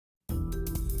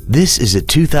This is a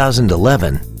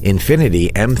 2011 Infiniti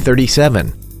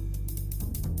M37.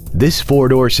 This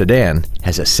four-door sedan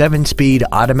has a 7-speed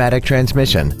automatic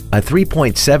transmission, a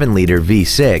 3.7-liter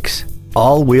V6,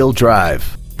 all-wheel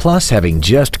drive. Plus, having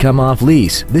just come off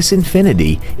lease, this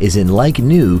Infiniti is in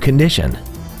like-new condition.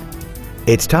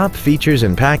 Its top features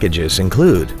and packages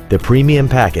include the Premium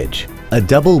Package, a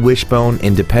double wishbone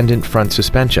independent front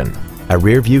suspension, a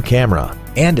rear-view camera,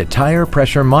 and a tire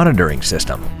pressure monitoring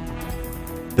system.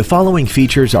 The following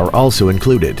features are also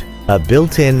included: a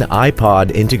built-in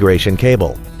iPod integration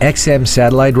cable, XM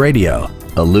satellite radio,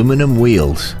 aluminum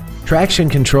wheels, traction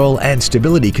control and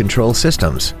stability control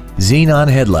systems, xenon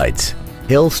headlights,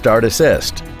 hill start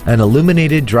assist, an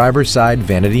illuminated driver's side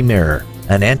vanity mirror,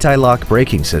 an anti-lock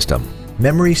braking system,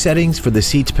 memory settings for the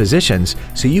seat's positions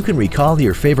so you can recall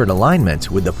your favorite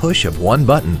alignments with the push of one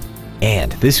button.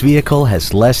 And this vehicle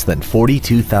has less than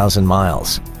 42,000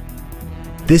 miles.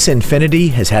 This Infiniti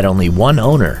has had only one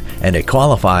owner and it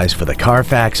qualifies for the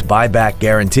Carfax buyback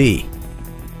guarantee.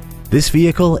 This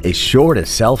vehicle is sure to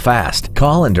sell fast.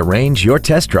 Call and arrange your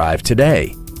test drive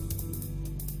today.